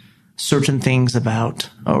assumed certain things about,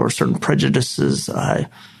 or certain prejudices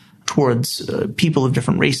towards people of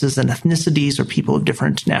different races and ethnicities, or people of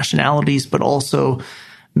different nationalities, but also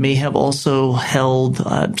may have also held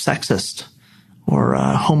sexist or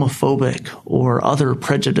homophobic or other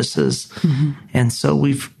prejudices. Mm-hmm. And so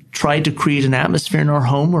we've tried to create an atmosphere in our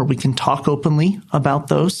home where we can talk openly about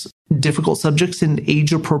those difficult subjects in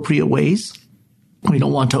age-appropriate ways. We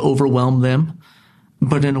don't want to overwhelm them,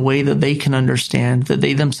 but in a way that they can understand that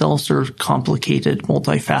they themselves are complicated,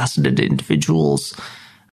 multifaceted individuals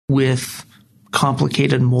with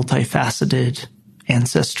complicated, multifaceted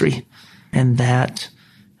ancestry, and that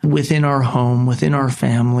within our home, within our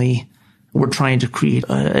family, we're trying to create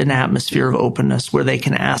an atmosphere of openness where they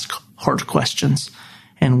can ask hard questions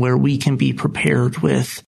and where we can be prepared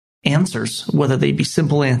with answers, whether they be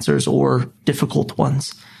simple answers or difficult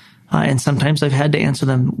ones. And sometimes I've had to answer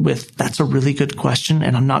them with, that's a really good question,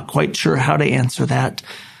 and I'm not quite sure how to answer that.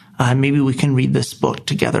 Maybe we can read this book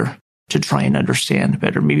together to try and understand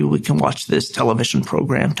better. Maybe we can watch this television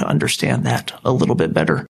program to understand that a little bit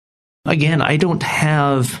better. Again, I don't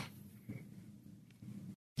have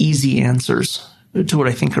easy answers to what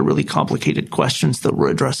I think are really complicated questions that we're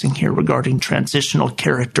addressing here regarding transitional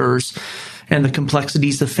characters and the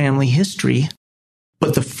complexities of family history.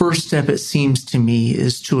 But the first step, it seems to me,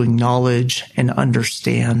 is to acknowledge and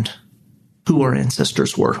understand who our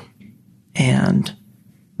ancestors were and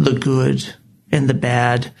the good and the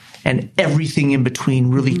bad and everything in between,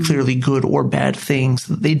 really clearly good or bad things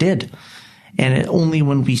that they did. And only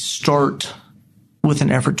when we start with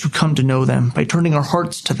an effort to come to know them, by turning our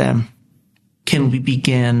hearts to them, can we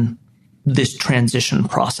begin this transition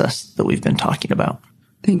process that we've been talking about.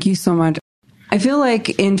 Thank you so much. I feel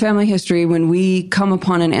like in family history, when we come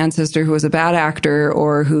upon an ancestor who was a bad actor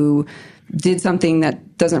or who did something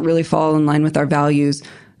that doesn't really fall in line with our values,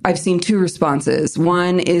 I've seen two responses.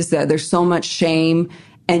 One is that there's so much shame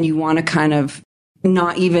and you want to kind of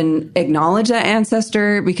not even acknowledge that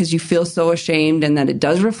ancestor because you feel so ashamed and that it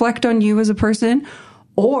does reflect on you as a person.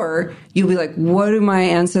 Or you'll be like, what do my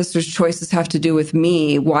ancestors' choices have to do with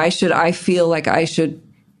me? Why should I feel like I should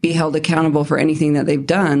be held accountable for anything that they've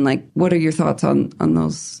done? Like, what are your thoughts on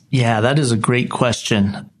those? Yeah, that is a great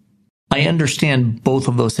question. I understand both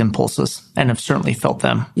of those impulses and have certainly felt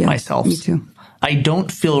them myself. Me too. I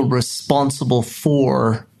don't feel responsible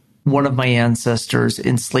for one of my ancestors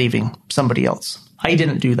enslaving somebody else. I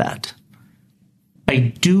didn't do that. I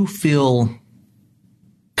do feel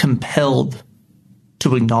compelled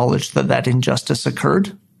to acknowledge that that injustice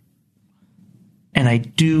occurred. And I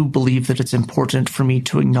do believe that it's important for me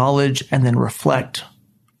to acknowledge and then reflect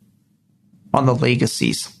on the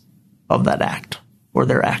legacies of that act or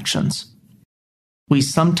their actions. We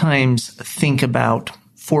sometimes think about,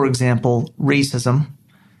 for example, racism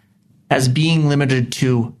as being limited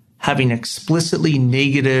to having explicitly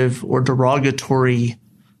negative or derogatory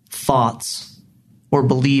thoughts or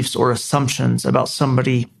beliefs or assumptions about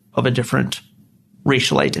somebody of a different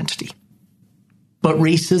racial identity. But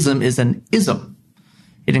racism is an ism.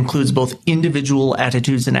 It includes both individual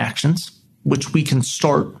attitudes and actions, which we can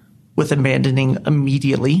start with abandoning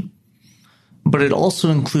immediately, but it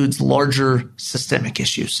also includes larger systemic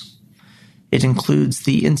issues. It includes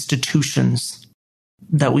the institutions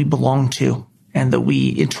that we belong to and that we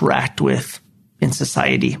interact with in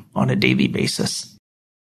society on a daily basis.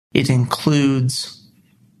 It includes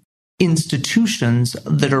institutions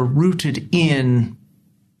that are rooted in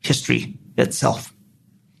history itself.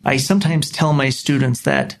 I sometimes tell my students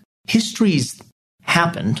that history's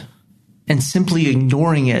happened and simply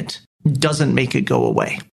ignoring it doesn't make it go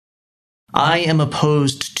away. I am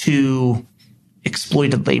opposed to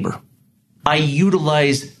exploited labor. I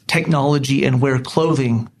utilize technology and wear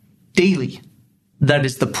clothing daily that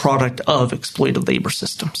is the product of exploited labor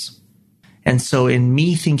systems. And so in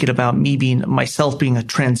me thinking about me being myself being a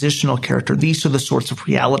transitional character, these are the sorts of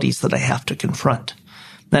realities that I have to confront.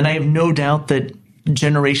 And I have no doubt that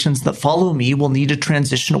generations that follow me will need to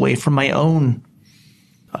transition away from my own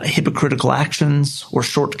hypocritical actions or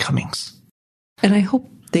shortcomings. And I hope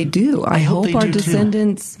they do. I hope our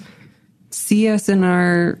descendants see us in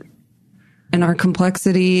our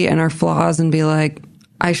complexity and our flaws and be like,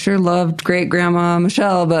 I sure loved great grandma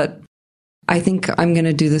Michelle, but I think I'm going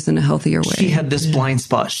to do this in a healthier way. She had this blind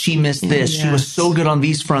spot. She missed this. Yes. She was so good on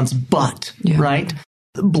these fronts, but, right?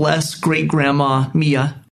 Bless great grandma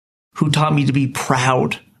Mia, who taught me to be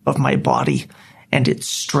proud of my body and its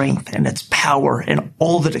strength and its power and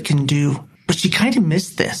all that it can do. But she kind of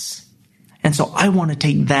missed this. And so I want to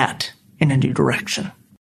take that in a new direction.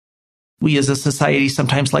 We as a society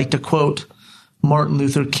sometimes like to quote Martin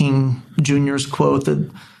Luther King Jr.'s quote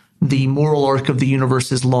that the moral arc of the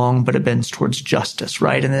universe is long, but it bends towards justice,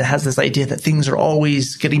 right? And it has this idea that things are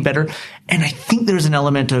always getting better. And I think there's an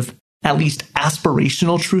element of at least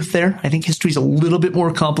aspirational truth there. I think history is a little bit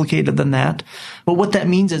more complicated than that. But what that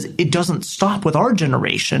means is it doesn't stop with our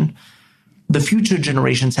generation. The future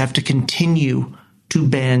generations have to continue to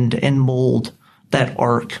bend and mold that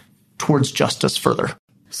arc towards justice further.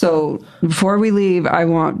 So before we leave, I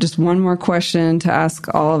want just one more question to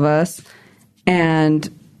ask all of us. And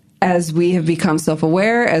as we have become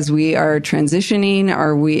self-aware, as we are transitioning,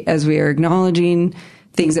 as we are acknowledging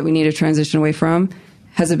things that we need to transition away from,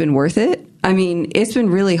 has it been worth it? I mean, it's been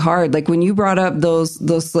really hard. Like when you brought up those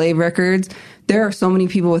slave records, there are so many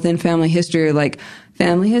people within family history like,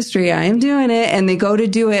 family history, I am doing it. And they go to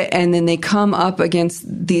do it. And then they come up against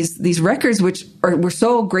these records, which we're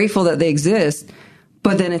so grateful that they exist.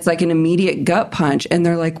 But then it's like an immediate gut punch. And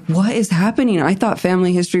they're like, what is happening? I thought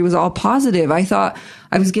family history was all positive. I thought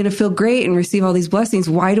I was going to feel great and receive all these blessings.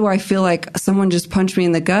 Why do I feel like someone just punched me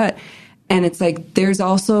in the gut? And it's like, there's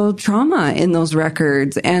also trauma in those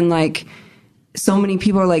records. And like, so many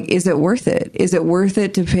people are like, is it worth it? Is it worth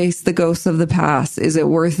it to face the ghosts of the past? Is it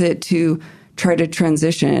worth it to try to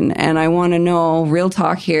transition? And I want to know, real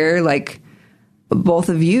talk here, like both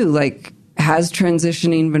of you, like, has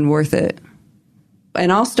transitioning been worth it?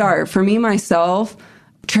 And I'll start. For me, myself,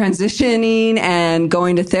 transitioning and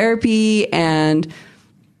going to therapy and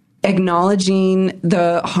acknowledging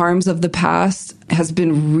the harms of the past has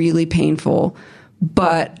been really painful.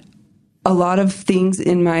 But a lot of things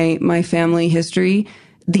in my family history,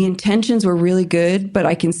 the intentions were really good, but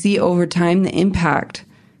I can see over time the impact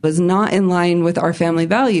was not in line with our family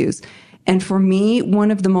values. And for me,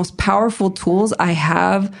 one of the most powerful tools I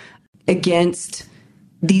have against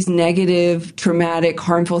these negative, traumatic,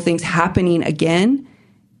 harmful things happening again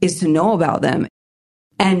is to know about them.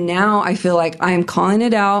 And now I feel like I'm calling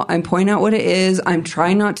it out. I'm pointing out what it is. I'm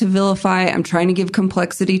trying not to vilify. I'm trying to give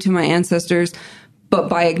complexity to my ancestors. But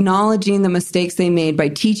by acknowledging the mistakes they made, by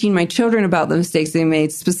teaching my children about the mistakes they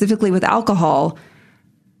made, specifically with alcohol,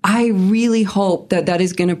 I really hope that that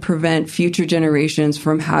is going to prevent future generations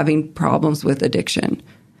from having problems with addiction.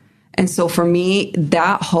 And so for me,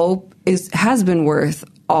 that hope has been worth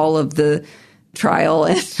all of the trial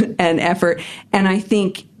and effort. And I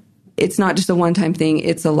think it's not just a one-time thing,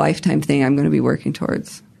 it's a lifetime thing I'm going to be working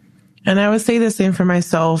towards. And I would say the same for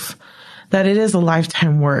myself, that it is a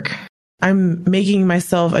lifetime work. I'm making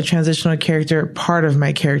myself a transitional character, part of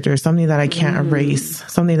my character, something that I can't erase,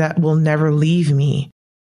 something that will never leave me.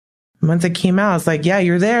 Once it came out, it's like, yeah,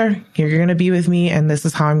 you're there. You're going to be with me. And this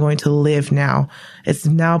is how I'm going to live now. It's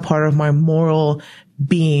now part of my moral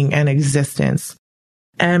being and existence.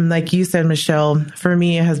 And like you said, Michelle, for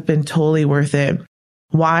me, it has been totally worth it.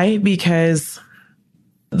 Why? Because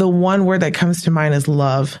the one word that comes to mind is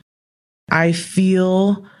love. I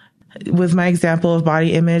feel, with my example of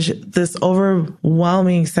body image, this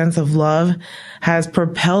overwhelming sense of love has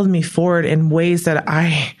propelled me forward in ways that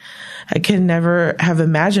I could never have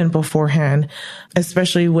imagined beforehand,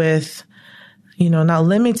 especially with, not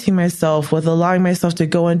limiting myself, with allowing myself to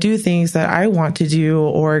go and do things that I want to do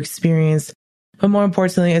or experience. But more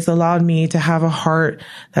importantly, it's allowed me to have a heart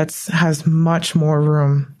that has much more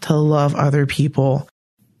room to love other people.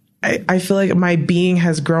 I feel like my being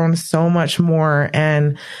has grown so much more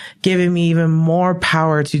and given me even more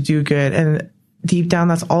power to do good. And deep down,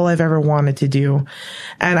 that's all I've ever wanted to do.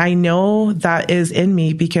 And I know that is in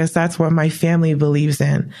me because that's what my family believes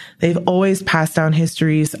in. They've always passed down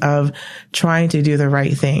histories of trying to do the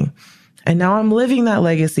right thing. And now I'm living that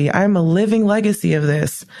legacy. I'm a living legacy of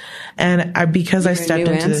this. And because I stepped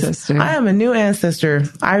into this, I am a new ancestor.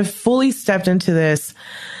 I've fully stepped into this,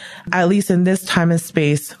 at least in this time and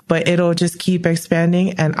space, but it'll just keep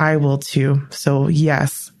expanding and I will too. So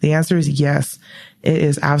yes, the answer is yes. It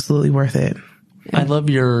is absolutely worth it. I love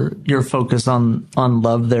your focus on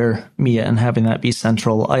love there, Mia, and having that be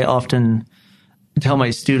central. I often tell my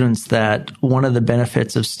students that one of the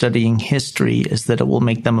benefits of studying history is that it will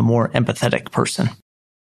make them a more empathetic person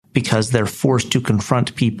because they're forced to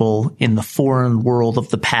confront people in the foreign world of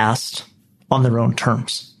the past on their own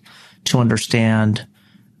terms to understand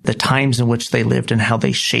the times in which they lived and how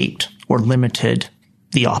they shaped or limited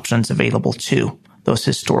the options available to those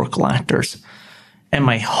historical actors. And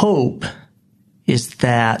my hope is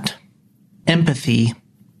that empathy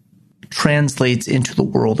translates into the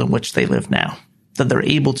world in which they live now, that they're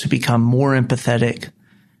able to become more empathetic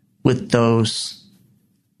with those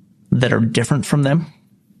that are different from them,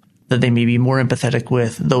 that they may be more empathetic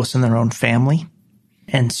with those in their own family,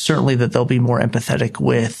 and certainly that they'll be more empathetic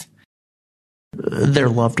with their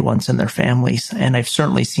loved ones and their families. And I've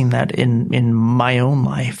certainly seen that in my own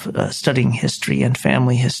life, studying history and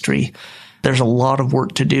family history. There's a lot of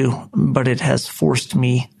work to do, but it has forced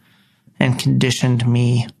me and conditioned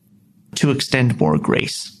me to extend more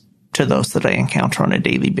grace to those that I encounter on a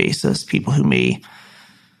daily basis, people who may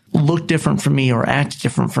look different from me or act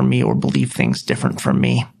different from me or believe things different from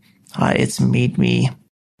me. It's made me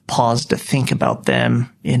pause to think about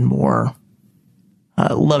them in more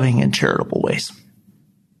loving and charitable ways.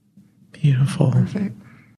 Beautiful. Perfect.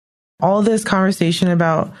 All this conversation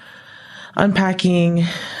about unpacking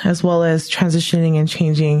as well as transitioning and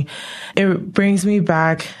changing, it brings me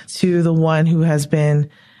back to the one who has been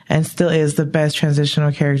and still is the best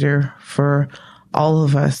transitional character for all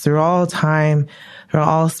of us through all time, through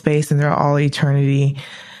all space, and through all eternity,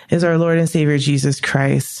 is our Lord and Savior, Jesus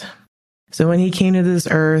Christ. So when he came to this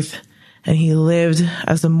earth and he lived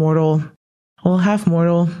as a mortal, half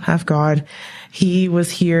mortal, half God, he was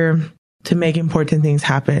here to make important things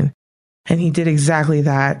happen. And he did exactly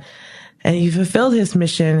that. And he fulfilled his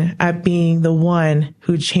mission at being the one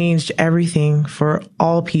who changed everything for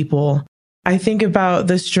all people. I think about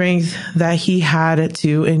the strength that he had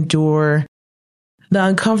to endure the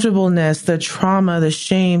uncomfortableness, the trauma, the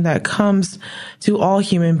shame that comes to all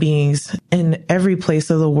human beings in every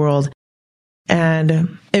place of the world.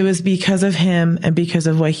 And it was because of him and because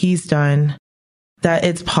of what he's done that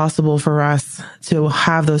it's possible for us to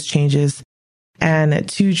have those changes and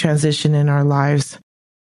to transition in our lives.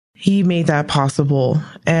 He made that possible.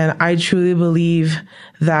 And I truly believe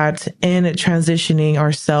that in transitioning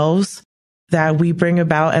ourselves, that we bring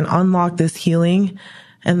about and unlock this healing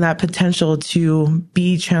and that potential to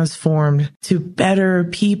be transformed to better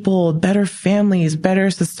people, better families,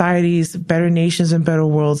 better societies, better nations, and better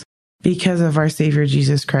worlds because of our Savior,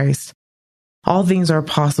 Jesus Christ. All things are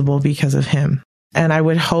possible because of him. And I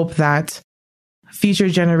would hope that future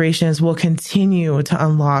generations will continue to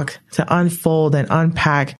unlock, to unfold and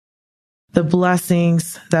unpack the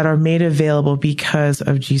blessings that are made available because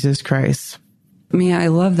of Jesus Christ. Yeah, I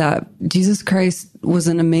love that. Jesus Christ was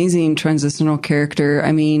an amazing transitional character.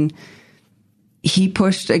 I mean, he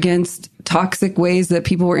pushed against toxic ways that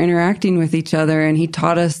people were interacting with each other. And he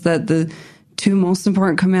taught us that the two most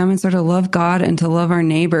important commandments are to love God and to love our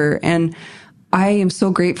neighbor. And I am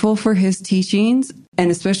so grateful for his teachings,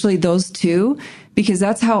 and especially those two, because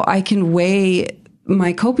that's how I can weigh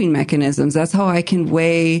my coping mechanisms. That's how I can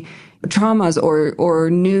weigh traumas or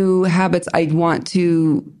new habits I want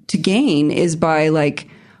to gain, is by like,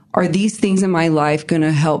 are these things in my life going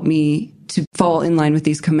to help me to fall in line with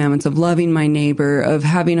these commandments of loving my neighbor, of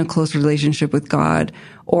having a close relationship with God,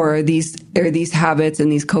 or are these habits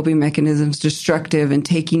and these coping mechanisms destructive and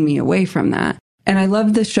taking me away from that? And I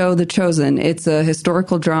love the show, The Chosen. It's a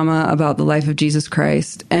historical drama about the life of Jesus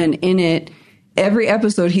Christ. And in it, every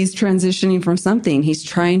episode, he's transitioning from something. He's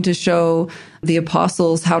trying to show the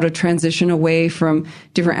apostles how to transition away from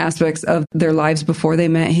different aspects of their lives before they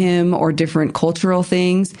met him, or different cultural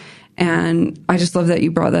things. And I just love that you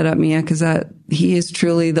brought that up, Mia, because he is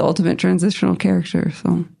truly the ultimate transitional character.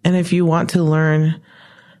 So, and if you want to learn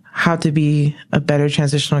how to be a better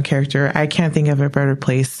transitional character, I can't think of a better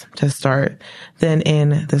place to start than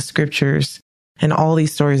in the scriptures and all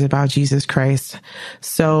these stories about Jesus Christ.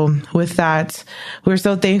 So with that, we're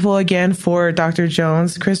so thankful again for Dr.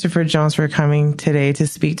 Jones, Christopher Jones, for coming today to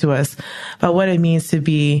speak to us about what it means to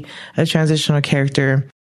be a transitional character,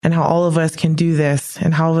 and how all of us can do this,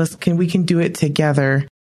 and how we can do it together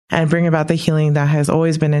and bring about the healing that has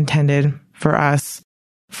always been intended for us,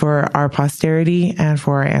 for our posterity, and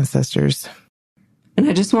for our ancestors. And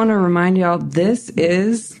I just want to remind y'all, this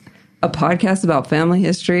is a podcast about family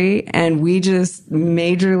history, and we just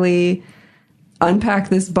majorly unpack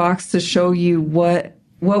this box to show you what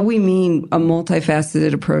we mean a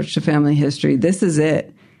multifaceted approach to family history. This is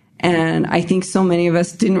it. And I think so many of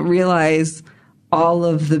us didn't realize all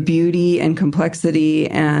of the beauty and complexity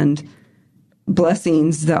and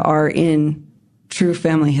blessings that are in true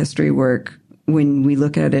family history work when we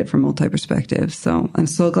look at it from multi perspectives. So I'm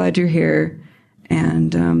so glad you're here.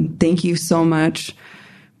 And thank you so much,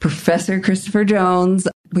 Professor Christopher Jones.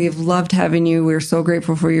 We have loved having you. We're so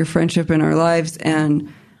grateful for your friendship in our lives.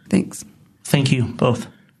 And thanks. Thank you both.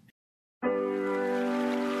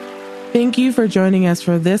 Thank you for joining us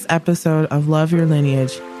for this episode of Love Your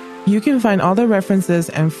Lineage. You can find all the references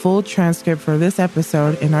and full transcript for this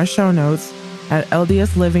episode in our show notes at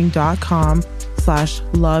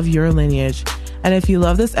ldsliving.com/loveyourlineage. And if you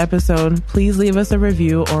love this episode, please leave us a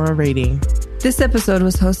review or a rating. This episode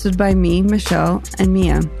was hosted by me, Michelle, and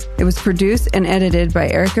Mia. It was produced and edited by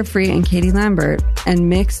Erica Free and Katie Lambert, and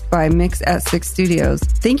mixed by Mix at 6 Studios.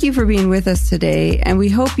 Thank you for being with us today, and we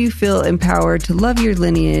hope you feel empowered to love your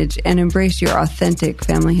lineage and embrace your authentic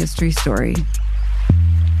family history story.